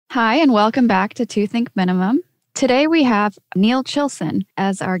Hi, and welcome back to Two Think Minimum. Today we have Neil Chilson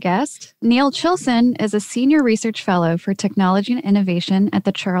as our guest. Neil Chilson is a senior research fellow for technology and innovation at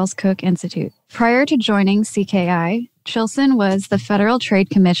the Charles Koch Institute. Prior to joining CKI, Chilson was the Federal Trade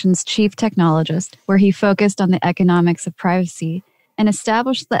Commission's chief technologist, where he focused on the economics of privacy and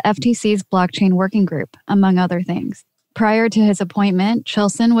established the FTC's blockchain working group, among other things. Prior to his appointment,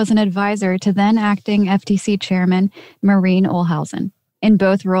 Chilson was an advisor to then acting FTC Chairman Maureen Ohlhausen. In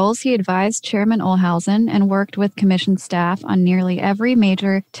both roles, he advised Chairman Ohlhausen and worked with Commission staff on nearly every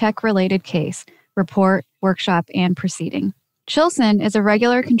major tech-related case, report, workshop, and proceeding. Chilson is a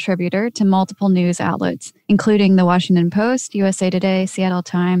regular contributor to multiple news outlets, including The Washington Post, USA Today, Seattle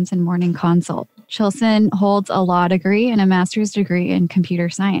Times, and Morning Consult. Chilson holds a law degree and a master's degree in computer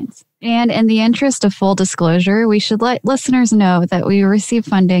science. And in the interest of full disclosure, we should let listeners know that we receive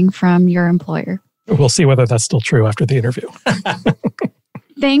funding from your employer. We'll see whether that's still true after the interview.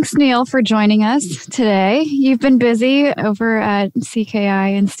 Thanks, Neil, for joining us today. You've been busy over at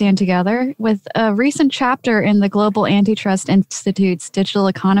CKI and Stand Together with a recent chapter in the Global Antitrust Institute's Digital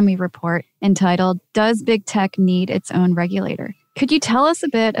Economy Report entitled, Does Big Tech Need Its Own Regulator? Could you tell us a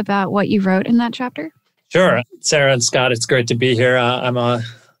bit about what you wrote in that chapter? Sure. Sarah and Scott, it's great to be here. I'm a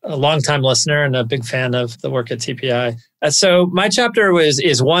longtime listener and a big fan of the work at TPI. So my chapter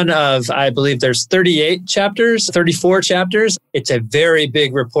is one of, I believe there's 34 chapters. It's a very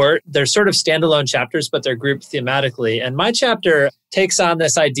big report. They're sort of standalone chapters, but they're grouped thematically. And my chapter takes on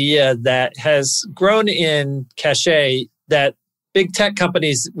this idea that has grown in cachet that big tech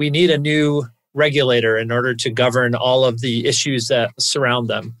companies, we need a new regulator in order to govern all of the issues that surround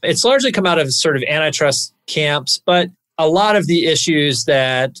them. It's largely come out of sort of antitrust camps, but a lot of the issues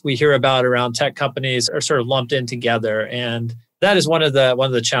that we hear about around tech companies are sort of lumped in together. And that is one of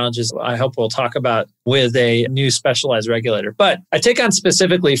the challenges I hope we'll talk about with a new specialized regulator. But I take on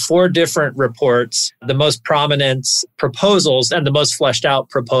specifically 4 different reports, the most prominent proposals and the most fleshed out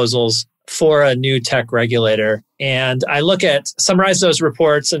proposals for a new tech regulator. And I summarize those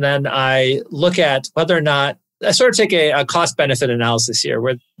reports, and then I look at whether or not I sort of take a cost-benefit analysis here,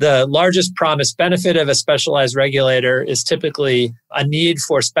 where the largest promised benefit of a specialized regulator is typically a need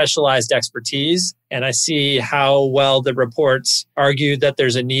for specialized expertise. And I see how well the reports argue that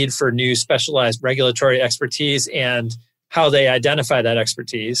there's a need for new specialized regulatory expertise and how they identify that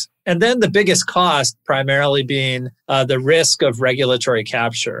expertise. And then the biggest cost primarily being the risk of regulatory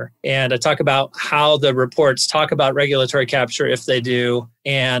capture. And I talk about how the reports talk about regulatory capture if they do,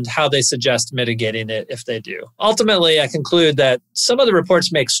 and how they suggest mitigating it if they do. Ultimately, I conclude that some of the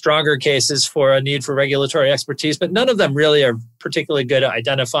reports make stronger cases for a need for regulatory expertise, but none of them really are particularly good at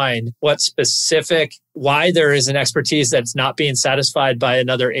identifying why there is an expertise that's not being satisfied by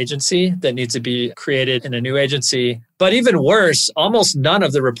another agency that needs to be created in a new agency. But even worse, almost none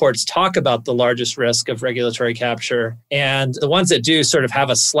of the reports talk about the largest risk of regulatory capture. And the ones that do sort of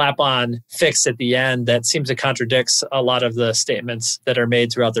have a slap-on fix at the end that seems to contradict a lot of the statements that are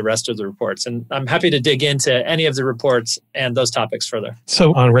made throughout the rest of the reports. And I'm happy to dig into any of the reports and those topics further.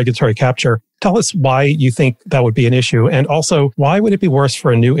 So on regulatory capture, tell us why you think that would be an issue. And also, why would it be worse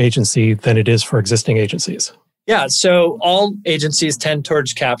for a new agency than it is for existing agencies? Yeah, so all agencies tend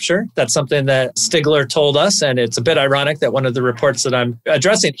towards capture. That's something that Stigler told us, and it's a bit ironic that one of the reports that I'm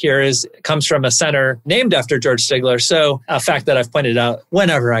addressing here comes from a center named after George Stigler, so a fact that I've pointed out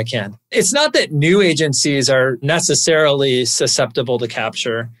whenever I can. It's not that new agencies are necessarily susceptible to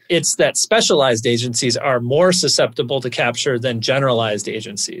capture. It's that specialized agencies are more susceptible to capture than generalized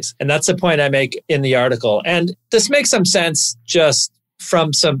agencies. And that's the point I make in the article. And this makes some sense just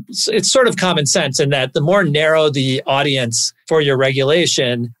it's sort of common sense in that the more narrow the audience for your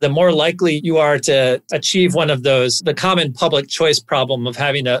regulation, the more likely you are to achieve one of the common public choice problem of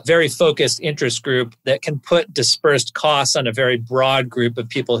having a very focused interest group that can put dispersed costs on a very broad group of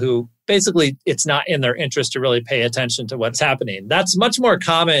people who basically it's not in their interest to really pay attention to what's happening. That's much more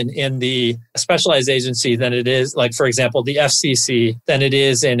common in the specialized agency than it is, like, for example, the FCC, than it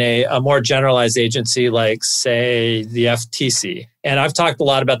is in a more generalized agency like, say, the FTC. And I've talked a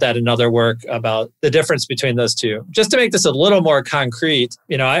lot about that in other work about the difference between those two. Just to make this a little more concrete,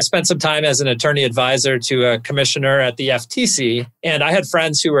 I spent some time as an attorney advisor to a commissioner at the FTC, and I had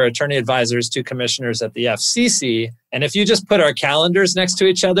friends who were attorney advisors to commissioners at the FCC. And if you just put our calendars next to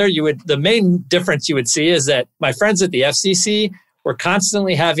each other, the main difference you would see is that my friends at the FCC were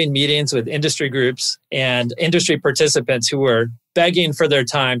constantly having meetings with industry groups and industry participants who were begging for their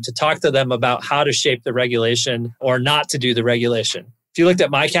time to talk to them about how to shape the regulation or not to do the regulation. If you looked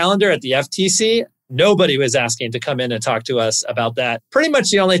at my calendar at the FTC, Nobody was asking to come in and talk to us about that. Pretty much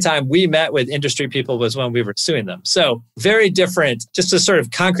the only time we met with industry people was when we were suing them. So very different, just a sort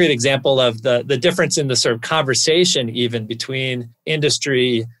of concrete example of the difference in the sort of conversation even between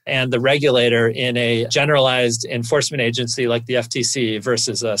industry and the regulator in a generalized enforcement agency like the FTC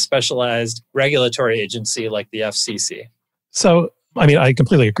versus a specialized regulatory agency like the FCC. So, I mean, I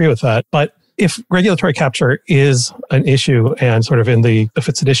completely agree with that. But if regulatory capture is an issue and sort of if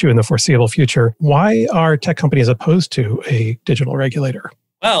it's an issue in the foreseeable future, why are tech companies opposed to a digital regulator?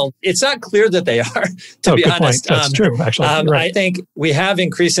 Well, it's not clear that they are, to be honest. Point. That's true, actually. Right. I think we have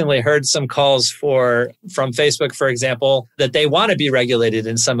increasingly heard some calls from Facebook, for example, that they want to be regulated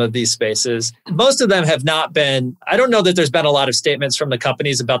in some of these spaces. Most of them have not been. I don't know that there's been a lot of statements from the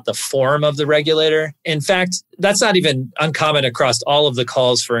companies about the form of the regulator. In fact, that's not even uncommon across all of the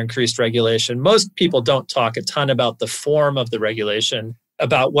calls for increased regulation. Most people don't talk a ton about the form of the regulation,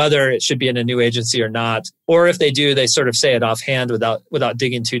 about whether it should be in a new agency or not. Or if they do, they sort of say it offhand without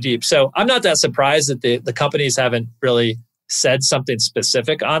digging too deep. So I'm not that surprised that the companies haven't really said something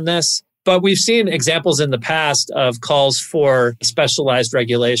specific on this. But we've seen examples in the past of calls for specialized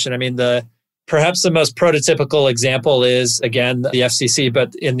regulation. I mean, perhaps the most prototypical example is, again, the FCC.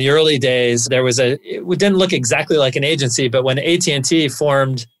 But in the early days, it didn't look exactly like an agency, but when AT&T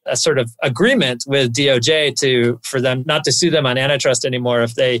formed a sort of agreement with DOJ for them not to sue them on antitrust anymore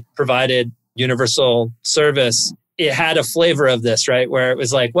if they provided universal service, it had a flavor of this, right? Where it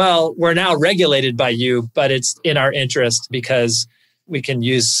was like, well, we're now regulated by you, but it's in our interest because we can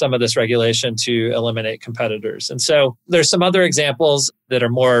use some of this regulation to eliminate competitors. And so there's some other examples that are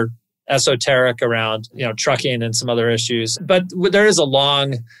more esoteric around, trucking and some other issues. But there is a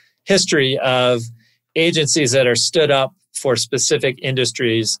long history of agencies that are stood up for specific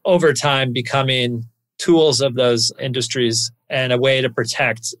industries over time becoming tools of those industries and a way to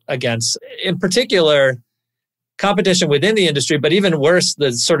protect against, in particular, competition within the industry, but even worse,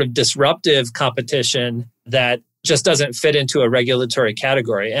 the sort of disruptive competition that just doesn't fit into a regulatory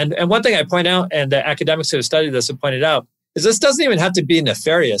category. And one thing I point out, and the academics who have studied this have pointed out, is this doesn't even have to be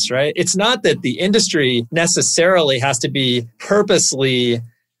nefarious, right? It's not that the industry necessarily has to be purposely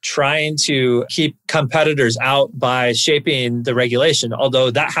trying to keep competitors out by shaping the regulation,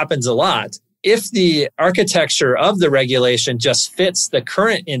 although that happens a lot. If the architecture of the regulation just fits the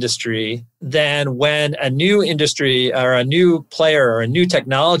current industry, then when a new industry or a new player or a new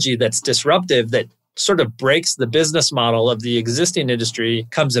technology that's disruptive, that sort of breaks the business model of the existing industry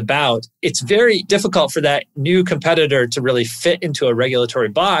comes about, it's very difficult for that new competitor to really fit into a regulatory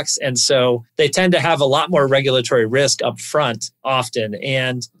box. And so they tend to have a lot more regulatory risk up front often.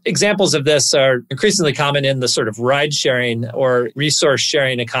 And examples of this are increasingly common in the sort of ride sharing or resource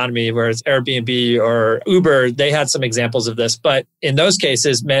sharing economy, where it's Airbnb or Uber. They had some examples of this. But in those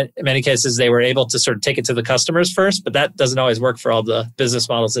cases, many cases, they were able to sort of take it to the customers first. But that doesn't always work for all the business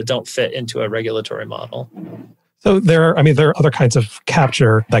models that don't fit into a regulatory model. So there are other kinds of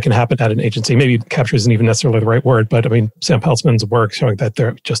capture that can happen at an agency. Maybe capture isn't even necessarily the right word, but I mean, Sam Peltzman's work showing that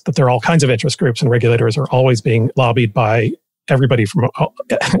there are all kinds of interest groups, and regulators are always being lobbied by everybody from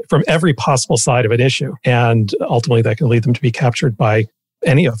every possible side of an issue. And ultimately that can lead them to be captured by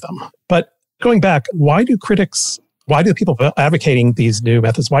any of them. But going back, why do people advocating these new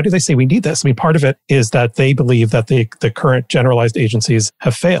methods, why do they say we need this? I mean, part of it is that they believe that the current generalized agencies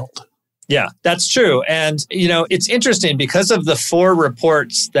have failed. Yeah, that's true. And, it's interesting because of the 4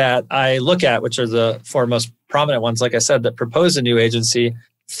 reports that I look at, which are the 4 most prominent ones, like I said, that propose a new agency.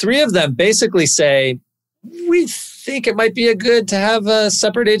 3 of them basically say, we think it might be good to have a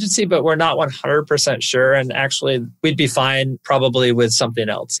separate agency, but we're not 100% sure. And actually, we'd be fine probably with something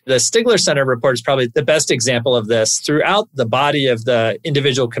else. The Stigler Center report is probably the best example of this. Throughout the body of the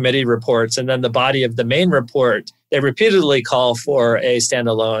individual committee reports and then the body of the main report, they repeatedly call for a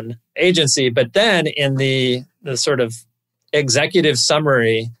standalone agency. But then in the sort of executive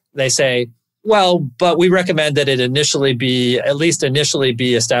summary, they say, well, but we recommend that it at least initially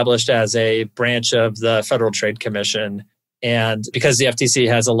be established as a branch of the Federal Trade Commission, and because the FTC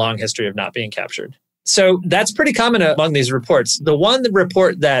has a long history of not being captured. So that's pretty common among these reports. The one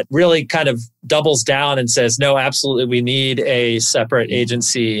report that really kind of doubles down and says, no, absolutely, we need a separate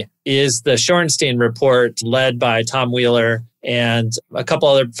agency is the Shorenstein report led by Tom Wheeler and a couple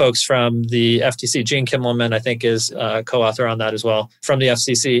other folks from the FTC. Gene Kimmelman, I think, is a co-author on that as well from the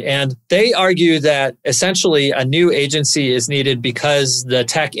FCC. And they argue that essentially a new agency is needed because the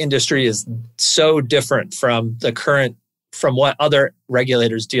tech industry is so different from what other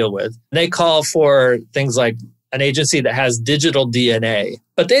regulators deal with. They call for things like an agency that has digital DNA.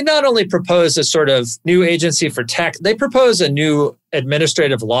 But they not only propose a sort of new agency for tech, they propose a new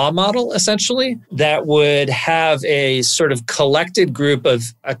administrative law model, essentially, that would have a sort of collected group of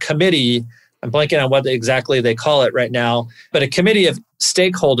a committee. I'm blanking on what exactly they call it right now, but a committee of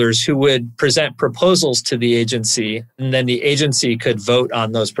stakeholders who would present proposals to the agency, and then the agency could vote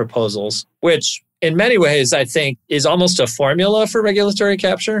on those proposals, which in many ways, I think, is almost a formula for regulatory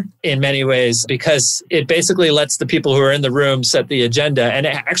capture in many ways, because it basically lets the people who are in the room set the agenda, and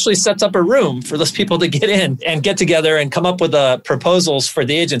it actually sets up a room for those people to get in and get together and come up with proposals for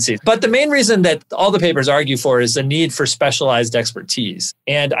the agency. But the main reason that all the papers argue for is the need for specialized expertise.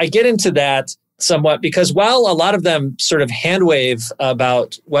 And I get into that somewhat because while a lot of them sort of handwave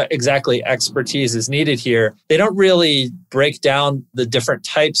about what exactly expertise is needed here, they don't really break down the different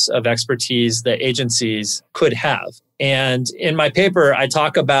types of expertise that agencies could have. And in my paper, I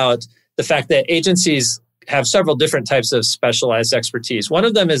talk about the fact that agencies have several different types of specialized expertise. One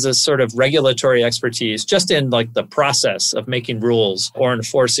of them is a sort of regulatory expertise, just in like the process of making rules or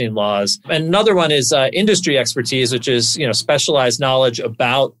enforcing laws. And another one is industry expertise, which is, specialized knowledge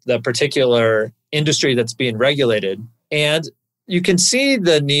about the particular industry that's being regulated. And you can see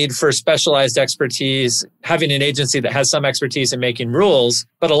the need for specialized expertise, having an agency that has some expertise in making rules,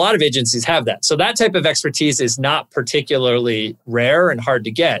 but a lot of agencies have that. So that type of expertise is not particularly rare and hard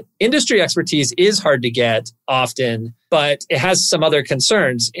to get. Industry expertise is hard to get often, but it has some other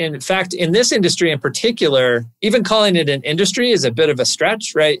concerns. In fact, in this industry in particular, even calling it an industry is a bit of a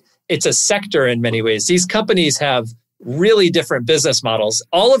stretch, right? It's a sector in many ways. These companies have really different business models.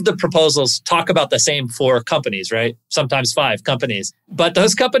 All of the proposals talk about the same 4 companies, right? Sometimes 5 companies. But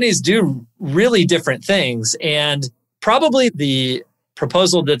those companies do really different things. And probably the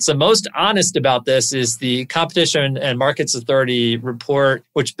proposal that's the most honest about this is the Competition and Markets Authority report,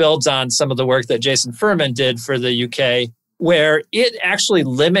 which builds on some of the work that Jason Furman did for the UK, where it actually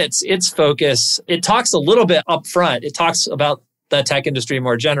limits its focus. It talks a little bit up front. It talks about the tech industry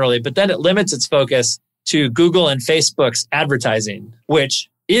more generally, but then it limits its focus to Google and Facebook's advertising, which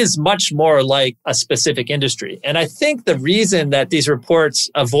is much more like a specific industry. And I think the reason that these reports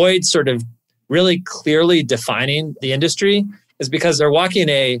avoid sort of really clearly defining the industry is because they're walking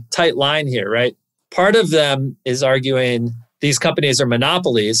a tight line here, right? Part of them is arguing these companies are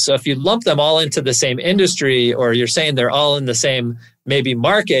monopolies. So if you lump them all into the same industry, or you're saying they're all in the same maybe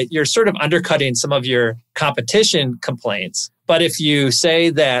market, you're sort of undercutting some of your competition complaints. But if you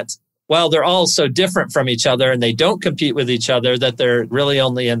say that well, they're all so different from each other and they don't compete with each other, that they're really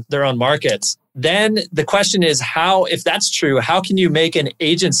only in their own markets, then the question is how, if that's true, how can you make an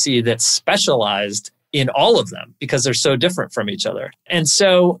agency that's specialized in all of them because they're so different from each other? And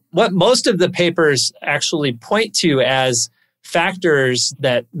so what most of the papers actually point to as factors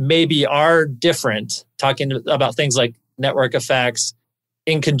that maybe are different, talking about things like network effects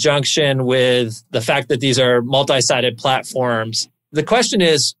in conjunction with the fact that these are multi-sided platforms. The question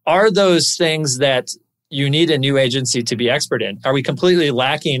is, are those things that you need a new agency to be expert in? Are we completely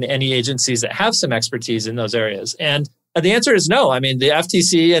lacking any agencies that have some expertise in those areas? And the answer is no. I mean, the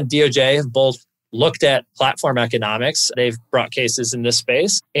FTC and DOJ have both looked at platform economics. They've brought cases in this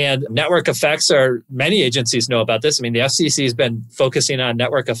space. And network effects many agencies know about this. I mean, the FCC has been focusing on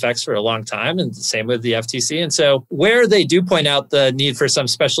network effects for a long time, and the same with the FTC. And so where they do point out the need for some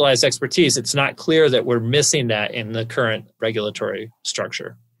specialized expertise, it's not clear that we're missing that in the current regulatory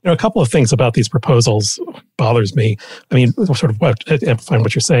structure. A couple of things about these proposals bothers me. I mean, sort of amplifying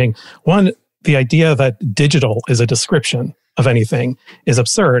what you're saying. One, the idea that digital is a description of anything is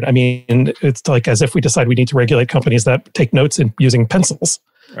absurd. I mean, it's like as if we decide we need to regulate companies that take notes in using pencils.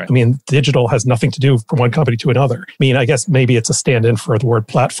 Right. I mean, digital has nothing to do from one company to another. I mean, I guess maybe it's a stand-in for the word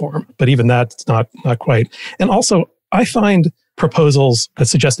platform, but even that's not quite. And also, I find proposals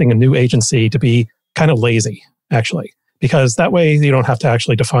suggesting a new agency to be kind of lazy, actually. Because that way you don't have to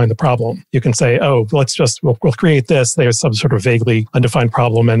actually define the problem. You can say, oh, we'll create this. There's some sort of vaguely undefined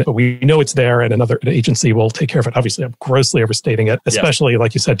problem and we know it's there and another agency will take care of it. Obviously, I'm grossly overstating it, especially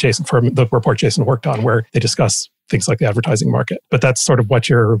like you said, Jason, from the report Jason worked on where they discuss things like the advertising market. But that's sort of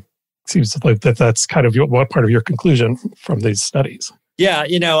seems like that's kind of what part of your conclusion from these studies. Yeah,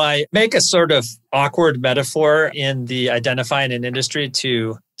 I make a sort of awkward metaphor in the identifying an industry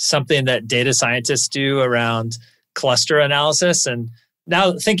to something that data scientists do around cluster analysis. And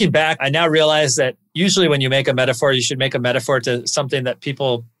now thinking back, I now realize that usually when you make a metaphor, you should make a metaphor to something that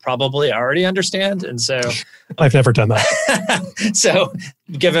people probably already understand. And so I've never done that. So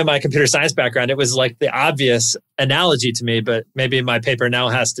given my computer science background, it was like the obvious analogy to me, but maybe my paper now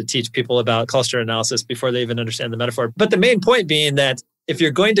has to teach people about cluster analysis before they even understand the metaphor. But the main point being that if you're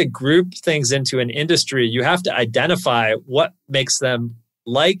going to group things into an industry, you have to identify what makes them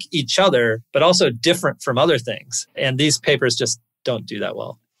like each other, but also different from other things. And these papers just don't do that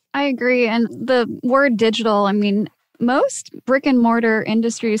well. I agree. And the word digital, I mean, most brick and mortar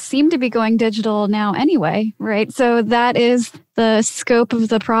industries seem to be going digital now anyway, right? So that is the scope of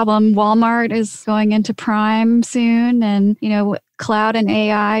the problem. Walmart is going into Prime soon, and, cloud and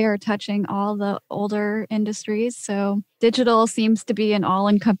AI are touching all the older industries. So digital seems to be an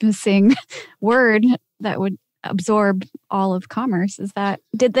all-encompassing word that would absorb all of commerce.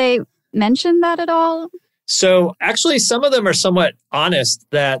 Did they mention that at all? So actually, some of them are somewhat honest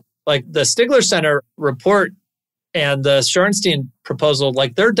that, like, the Stigler Center report and the Shorenstein proposal,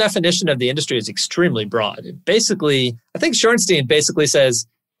 like, their definition of the industry is extremely broad. Basically, I think Shorenstein basically says,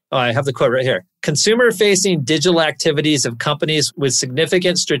 I have the quote right here, consumer-facing digital activities of companies with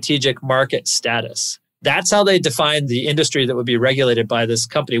significant strategic market status. That's how they define the industry that would be regulated by this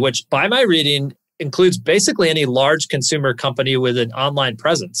company, which by my reading includes basically any large consumer company with an online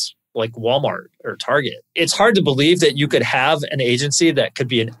presence, like Walmart or Target. It's hard to believe that you could have an agency that could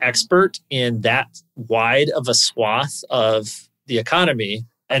be an expert in that wide of a swath of the economy.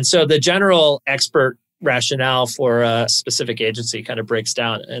 And so the general expert rationale for a specific agency kind of breaks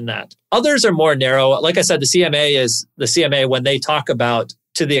down in that. Others are more narrow. Like I said, the CMA when they talk about,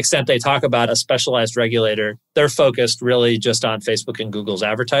 to the extent they talk about a specialized regulator, they're focused really just on Facebook and Google's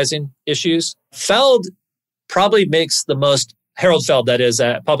advertising issues. Feld probably makes the most Harold Feld, that is,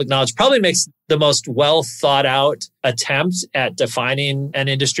 public knowledge, probably makes the most well thought out attempt at defining an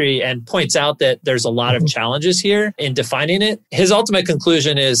industry and points out that there's a lot of challenges here in defining it. His ultimate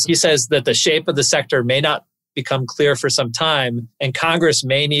conclusion is, he says that the shape of the sector may not become clear for some time, and Congress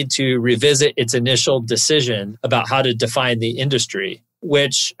may need to revisit its initial decision about how to define the industry,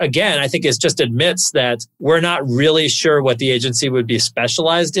 which, again, I think just admits that we're not really sure what the agency would be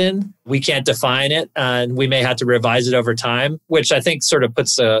specialized in. We can't define it, and we may have to revise it over time, which I think sort of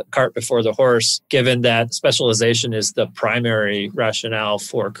puts the cart before the horse, given that specialization is the primary rationale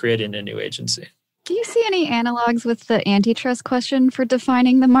for creating a new agency. Do you see any analogs with the antitrust question for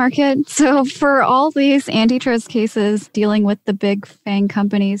defining the market? So for all these antitrust cases dealing with the big FANG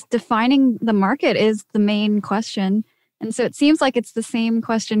companies, defining the market is the main question. And so it seems like it's the same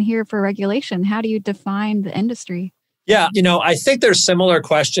question here for regulation. How do you define the industry? Yeah, I think there's similar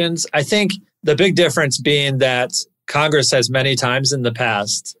questions. I think the big difference being that Congress has many times in the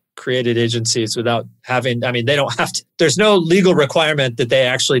past created agencies without having, they don't have to, there's no legal requirement that they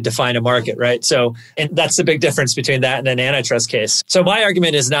actually define a market, right? So, and that's the big difference between that and an antitrust case. So my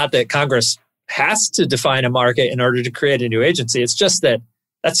argument is not that Congress has to define a market in order to create a new agency. It's just that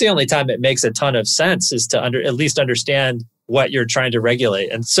that's the only time it makes a ton of sense, is to at least understand what you're trying to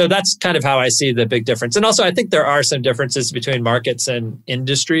regulate. And so that's kind of how I see the big difference. And also, I think there are some differences between markets and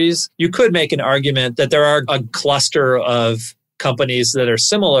industries. You could make an argument that there are a cluster of companies that are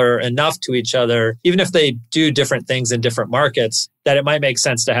similar enough to each other, even if they do different things in different markets, that it might make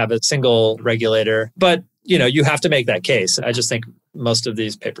sense to have a single regulator. But, you have to make that case. I just think most of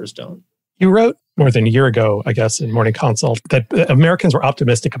these papers don't. You wrote more than a year ago, I guess, in Morning Consult, that Americans were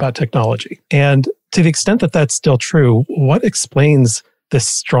optimistic about technology. And to the extent that that's still true, what explains this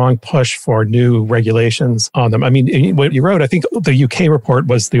strong push for new regulations on them? What you wrote, I think the UK report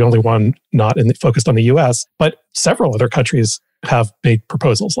was the only one not focused on the US, but several other countries have made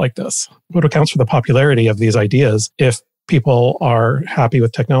proposals like this. What accounts for the popularity of these ideas if people are happy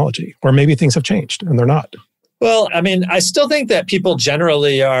with technology? Or maybe things have changed and they're not. Well, I still think that people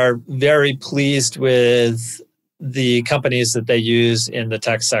generally are very pleased with the companies that they use in the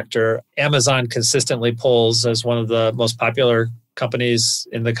tech sector. Amazon consistently polls as one of the most popular companies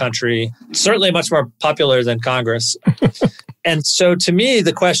in the country, certainly much more popular than Congress. And so to me,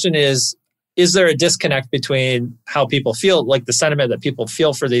 the question is there a disconnect between how people feel, like the sentiment that people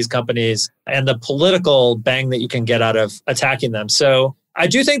feel for these companies, and the political bang that you can get out of attacking them? So I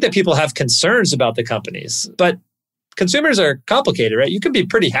do think that people have concerns about the companies, but consumers are complicated, right? You can be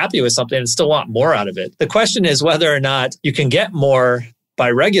pretty happy with something and still want more out of it. The question is whether or not you can get more by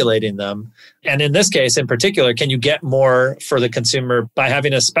regulating them. And in this case, in particular, can you get more for the consumer by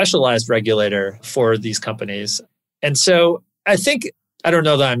having a specialized regulator for these companies? And so I don't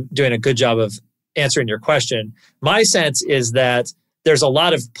know that I'm doing a good job of answering your question. My sense is that there's a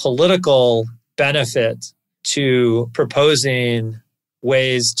lot of political benefit to proposing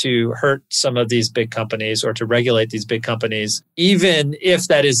ways to hurt some of these big companies or to regulate these big companies, even if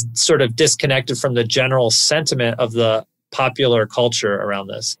that is sort of disconnected from the general sentiment of the popular culture around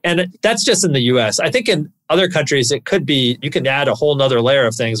this. And that's just in the US. I think in other countries, it could be, you can add a whole nother layer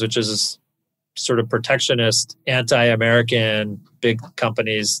of things, which is sort of protectionist, anti-American, big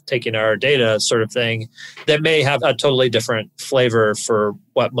companies taking our data sort of thing that may have a totally different flavor for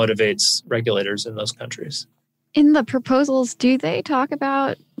what motivates regulators in those countries. In the proposals, do they talk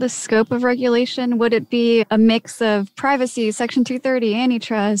about the scope of regulation? Would it be a mix of privacy, Section 230,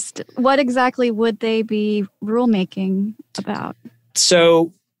 antitrust? What exactly would they be rulemaking about?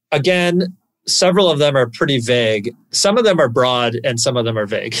 So again, several of them are pretty vague. Some of them are broad and some of them are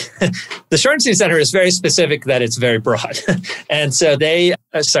vague. The Shorenstein Center is very specific that it's very broad. And so the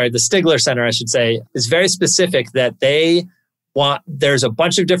Stigler Center, I should say, is very specific that there's a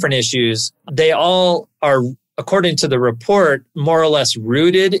bunch of different issues. They all are, according to the report, more or less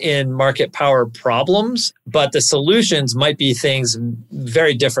rooted in market power problems, but the solutions might be things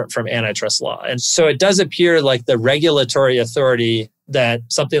very different from antitrust law. And so it does appear like the regulatory authority that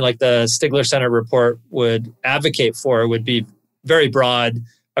something like the Stigler Center report would advocate for would be very broad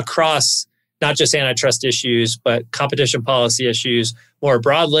across not just antitrust issues, but competition policy issues more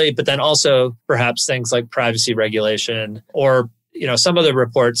broadly, but then also perhaps things like privacy regulation or, some of the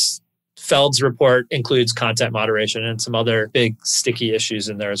reports. Feld's report includes content moderation and some other big sticky issues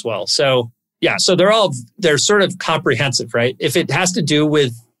in there as well. So they're sort of comprehensive, right? If it has to do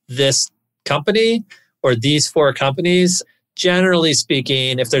with this company or these four companies, generally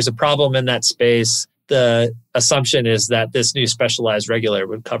speaking, if there's a problem in that space, the assumption is that this new specialized regulator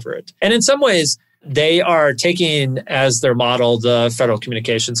would cover it. And in some ways, they are taking as their model the Federal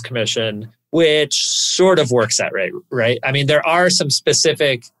Communications Commission, which sort of works that way, right? I mean, there are some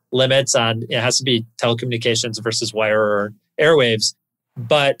specific limits on it has to be telecommunications versus wire or airwaves,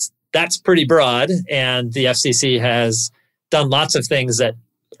 but that's pretty broad. And the FCC has done lots of things that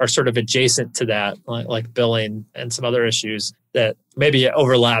are sort of adjacent to that, like billing and some other issues that maybe it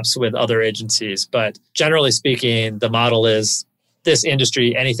overlaps with other agencies. But generally speaking, the model is this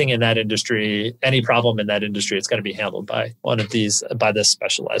industry, anything in that industry, any problem in that industry, it's going to be handled by by this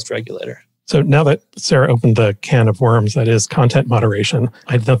specialized regulator. So now that Sarah opened the can of worms, that is content moderation,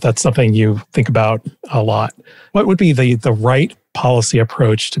 I know that's something you think about a lot. What would be the right policy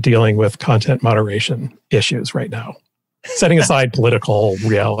approach to dealing with content moderation issues right now? Setting aside political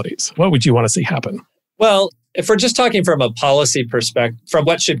realities, what would you want to see happen? Well, if we're just talking from a policy perspective, from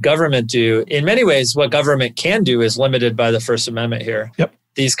what should government do, in many ways, what government can do is limited by the First Amendment here. Yep.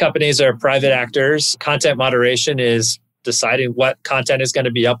 These companies are private actors. Content moderation is deciding what content is going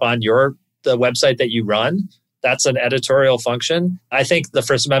to be up on the website that you run. That's an editorial function. I think the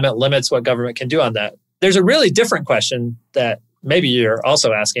First Amendment limits what government can do on that. There's a really different question that maybe you're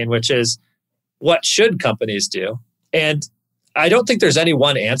also asking, which is, what should companies do? And I don't think there's any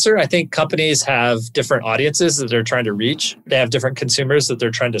one answer. I think companies have different audiences that they're trying to reach. They have different consumers that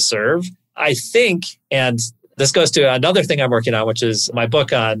they're trying to serve. I think, and this goes to another thing I'm working on, which is my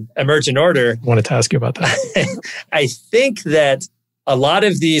book on emergent order. I wanted to ask you about that. I think that a lot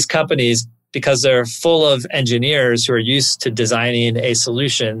of these companies, because they're full of engineers who are used to designing a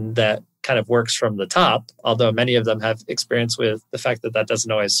solution that kind of works from the top, although many of them have experience with the fact that that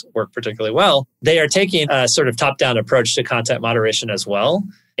doesn't always work particularly well, they are taking a sort of top-down approach to content moderation as well.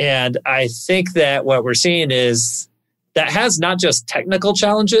 And I think that what we're seeing is that has not just technical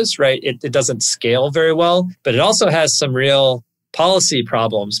challenges, right? It doesn't scale very well, but it also has some real policy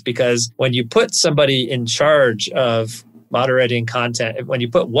problems, because when you put somebody in charge of moderating content, when you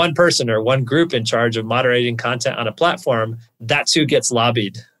put one person or one group in charge of moderating content on a platform, that's who gets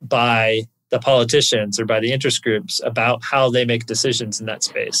lobbied by the politicians or by the interest groups about how they make decisions in that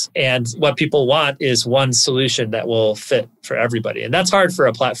space. And what people want is one solution that will fit for everybody. And that's hard for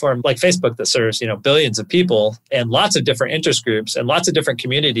a platform like Facebook that serves, billions of people and lots of different interest groups and lots of different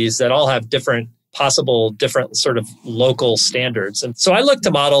communities that all have different sort of local standards. And so I look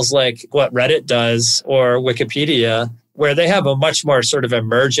to models like what Reddit does or Wikipedia, where they have a much more sort of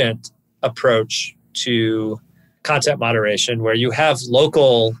emergent approach to content moderation, where you have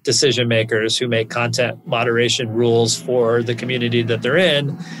local decision makers who make content moderation rules for the community that they're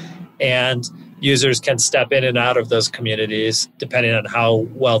in, and users can step in and out of those communities depending on how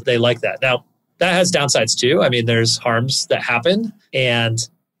well they like that. Now, that has downsides too. I mean, there's harms that happen, and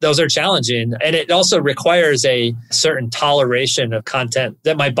those are challenging. And it also requires a certain toleration of content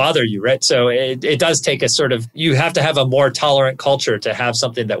that might bother you, right? So it does take you have to have a more tolerant culture to have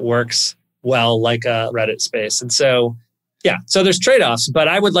something that works well, like a Reddit space. And so, so there's trade-offs, but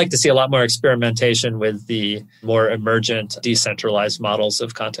I would like to see a lot more experimentation with the more emergent, decentralized models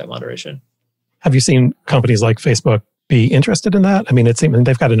of content moderation. Have you seen companies like Facebook be interested in that? I mean, it seems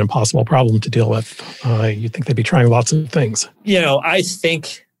they've got an impossible problem to deal with. You'd think they'd be trying lots of things. I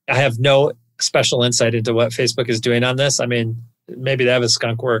think I have no special insight into what Facebook is doing on this. I mean, Maybe they have a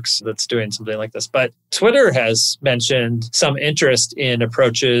skunk works that's doing something like this. But Twitter has mentioned some interest in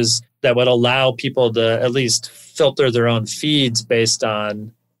approaches that would allow people to at least filter their own feeds based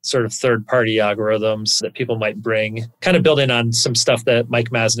on sort of third-party algorithms that people might bring, kind of building on some stuff that Mike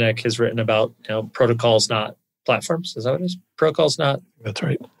Masnick has written about, protocols, not platforms. Is that what it is? Protocols, not... That's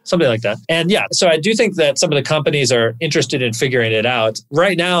right. Something like that. And yeah, so I do think that some of the companies are interested in figuring it out.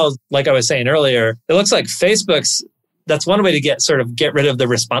 Right now, like I was saying earlier, it looks like that's one way to get rid of the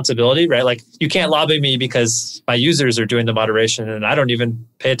responsibility, right? Like you can't lobby me because my users are doing the moderation and I don't even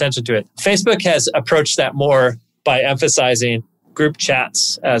pay attention to it. Facebook has approached that more by emphasizing group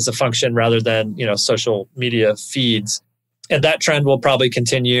chats as a function rather than, social media feeds. And that trend will probably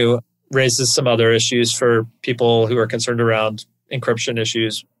continue, raises some other issues for people who are concerned around encryption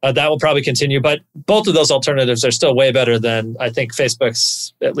issues. That will probably continue, but both of those alternatives are still way better than I think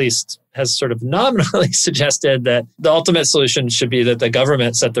Facebook's at least has sort of nominally suggested that the ultimate solution should be that the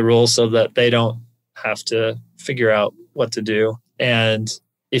government set the rules so that they don't have to figure out what to do. And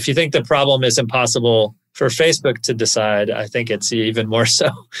if you think the problem is impossible for Facebook to decide, I think it's even more so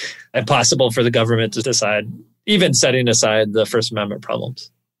impossible for the government to decide, even setting aside the First Amendment problems.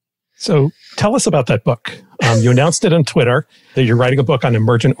 So tell us about that book. You announced it on Twitter that you're writing a book on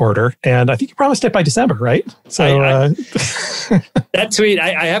emergent order, and I think you promised it by December, right? So that tweet,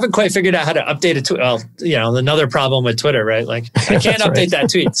 I haven't quite figured out how to update a tweet. Well, another problem with Twitter, right? Like I can't update that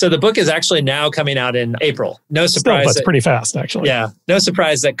tweet. So the book is actually now coming out in April. No surprise. Still, that's pretty fast, actually. Yeah, no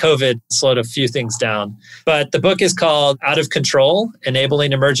surprise that COVID slowed a few things down. But the book is called Out of Control,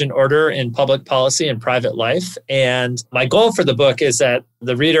 Enabling Emergent Order in Public Policy and Private Life. And my goal for the book is that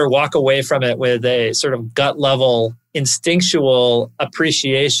the reader walk away from it with a sort of gut level, instinctual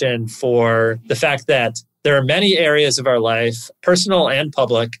appreciation for the fact that there are many areas of our life, personal and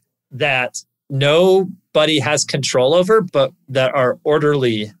public, that nobody has control over, but that are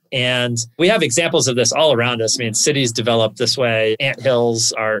orderly. And we have examples of this all around us. I mean, cities develop this way.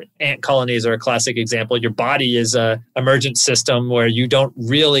 Anthills, ant colonies are a classic example. Your body is an emergent system where you don't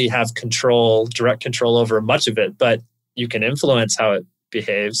really have direct control over much of it, but you can influence how it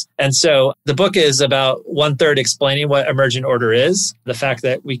behaves. And so the book is about 1/3 explaining what emergent order is, the fact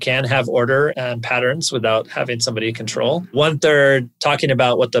that we can have order and patterns without having somebody control. 1/3 talking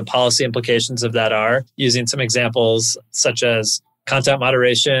about what the policy implications of that are, using some examples such as content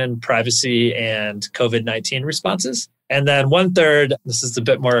moderation, privacy, and COVID-19 responses. And then 1/3, this is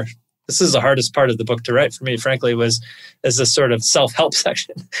the hardest part of the book to write for me, frankly, is a sort of self-help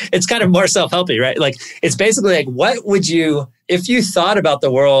section. It's kind of more self-helpy, right? Like it's basically like, what would you, if you thought about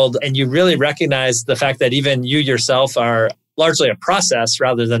the world and you really recognize the fact that even you yourself are largely a process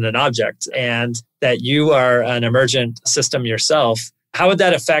rather than an object, and that you are an emergent system yourself, how would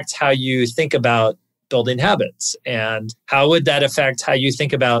that affect how you think about building habits? And how would that affect how you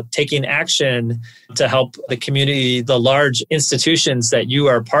think about taking action to help the community, the large institutions that you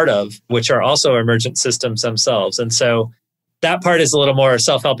are part of, which are also emergent systems themselves? And so that part is a little more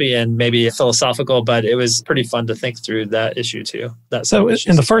self-helpy and maybe philosophical, but it was pretty fun to think through that issue too. So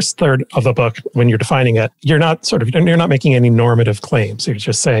in the first third of the book, when you're defining it, you're not making any normative claims. You're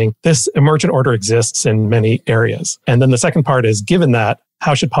just saying this emergent order exists in many areas. And then the second part is, given that,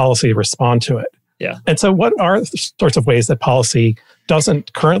 how should policy respond to it? Yeah. And so what are the sorts of ways that policy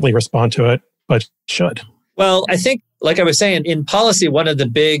doesn't currently respond to it, but should? Well, I think, like I was saying, in policy, one of the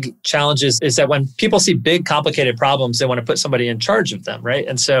big challenges is that when people see big, complicated problems, they want to put somebody in charge of them, right?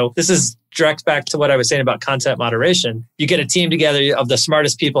 And so this is direct back to what I was saying about content moderation. You get a team together of the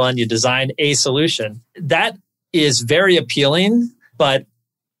smartest people and you design a solution. That is very appealing, but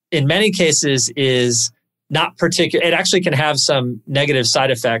in many cases is not particular. It actually can have some negative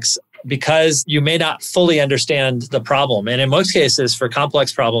side effects because you may not fully understand the problem. And in most cases, for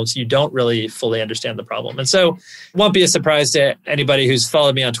complex problems, you don't really fully understand the problem. And so it won't be a surprise to anybody who's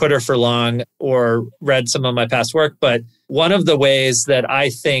followed me on Twitter for long or read some of my past work. But one of the ways that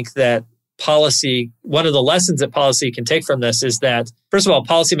I think that one of the lessons that policy can take from this is that, first of all,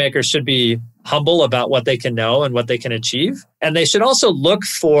 policymakers should be humble about what they can know and what they can achieve. And they should also look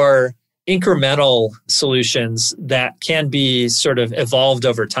for incremental solutions that can be sort of evolved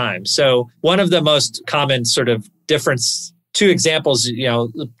over time. So one of the most common sort of two examples,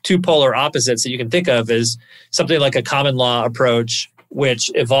 two polar opposites that you can think of is something like a common law approach, which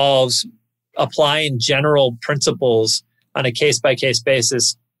involves applying general principles on a case-by-case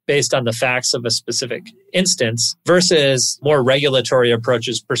basis based on the facts of a specific instance versus more regulatory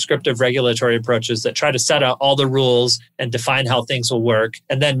approaches, prescriptive regulatory approaches that try to set out all the rules and define how things will work,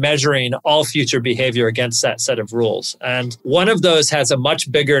 and then measuring all future behavior against that set of rules. And one of those has a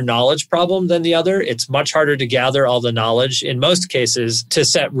much bigger knowledge problem than the other. It's much harder to gather all the knowledge in most cases to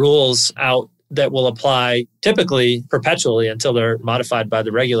set rules out that will apply typically perpetually until they're modified by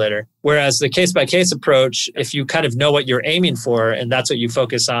the regulator. Whereas the case-by-case approach, if you kind of know what you're aiming for and that's what you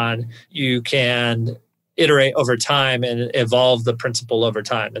focus on, you can iterate over time and evolve the principle over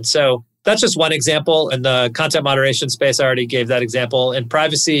time. And so that's just one example. In the content moderation space, I already gave that example. In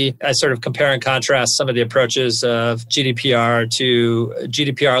privacy, I sort of compare and contrast some of the approaches of GDPR to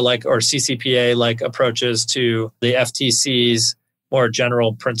GDPR-like or CCPA-like approaches to the FTC's more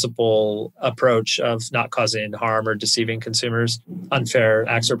general principle approach of not causing harm or deceiving consumers, unfair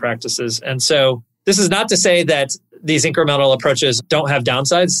acts or practices. And so this is not to say that these incremental approaches don't have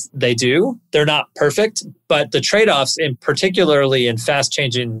downsides. They do. They're not perfect, but the trade-offs, particularly in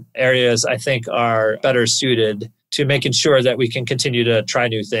fast-changing areas, I think are better suited to making sure that we can continue to try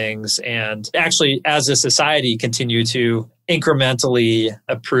new things and actually, as a society, continue to incrementally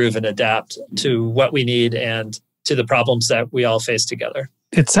improve and adapt to what we need and to the problems that we all face together.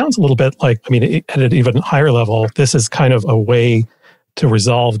 It sounds a little bit like, at an even higher level, this is kind of a way to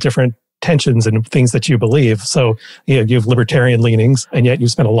resolve different tensions and things that you believe. So you have libertarian leanings, and yet you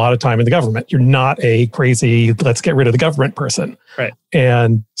spend a lot of time in the government. You're not a crazy, let's get rid of the government person. Right.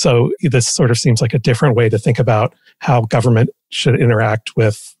 And so this sort of seems like a different way to think about how government should interact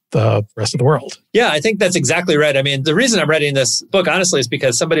with the rest of the world. Yeah, I think that's exactly right. The reason I'm writing this book, honestly, is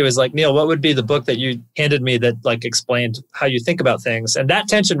because somebody was like, Neil, what would be the book that you handed me that explained how you think about things? And that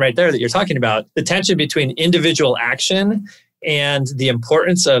tension right there that you're talking about, the tension between individual action and the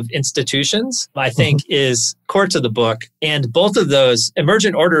importance of institutions, I think is core to the book. And both of those,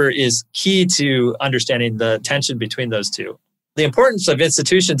 emergent order is key to understanding the tension between those two. The importance of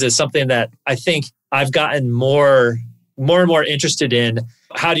institutions is something that I think I've gotten more and more interested in.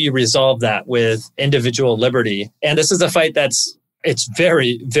 How do you resolve that with individual liberty? And this is a fight it's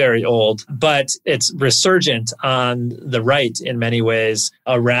very, very old, but it's resurgent on the right in many ways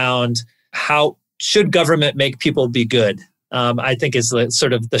around how should government make people be good? I think is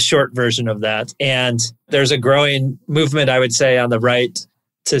sort of the short version of that. And there's a growing movement, I would say, on the right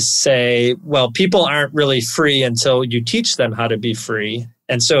to say, well, people aren't really free until you teach them how to be free.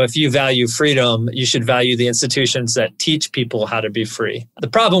 And so if you value freedom, you should value the institutions that teach people how to be free. The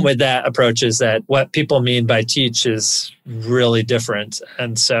problem with that approach is that what people mean by teach is really different.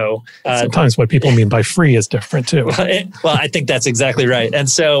 And so sometimes what people mean by free is different too. Well, I think that's exactly right. And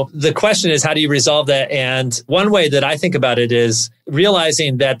so the question is, how do you resolve that? And one way that I think about it is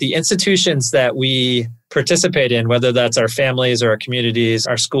realizing that the institutions that we participate in, whether that's our families or our communities,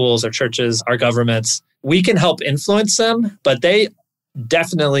 our schools, our churches, our governments, we can help influence them, but they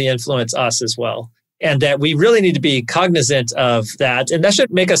definitely influence us as well. And that we really need to be cognizant of that. And that should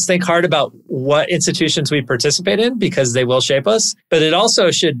make us think hard about what institutions we participate in, because they will shape us. But it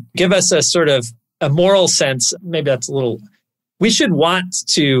also should give us a sort of a moral sense. Maybe that's we should want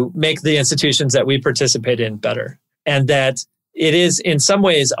to make the institutions that we participate in better. And that it is in some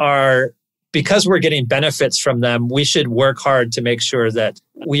ways because we're getting benefits from them, we should work hard to make sure that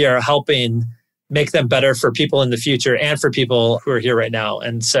we are helping make them better for people in the future and for people who are here right now.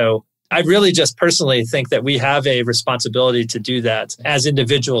 And so I really just personally think that we have a responsibility to do that as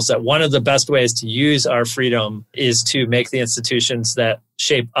individuals, that one of the best ways to use our freedom is to make the institutions that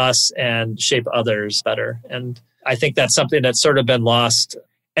shape us and shape others better. And I think that's something that's sort of been lost.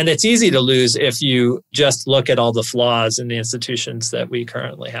 And it's easy to lose if you just look at all the flaws in the institutions that we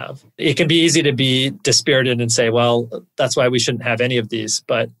currently have. It can be easy to be dispirited and say, well, that's why we shouldn't have any of these.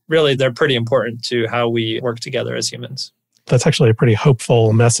 But really, they're pretty important to how we work together as humans. That's actually a pretty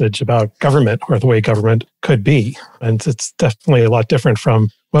hopeful message about government, or the way government could be. And it's definitely a lot different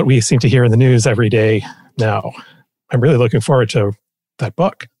from what we seem to hear in the news every day now. I'm really looking forward to that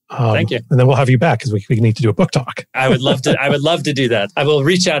book. Thank you. And then we'll have you back because we need to do a book talk. I would love to do that. I will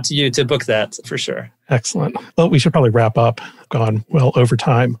reach out to you to book that for sure. Excellent. Well, we should probably wrap up. Gone well over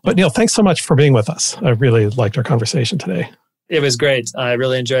time. But Neil, thanks so much for being with us. I really liked our conversation today. It was great. I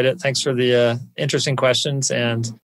really enjoyed it. Thanks for the interesting questions. And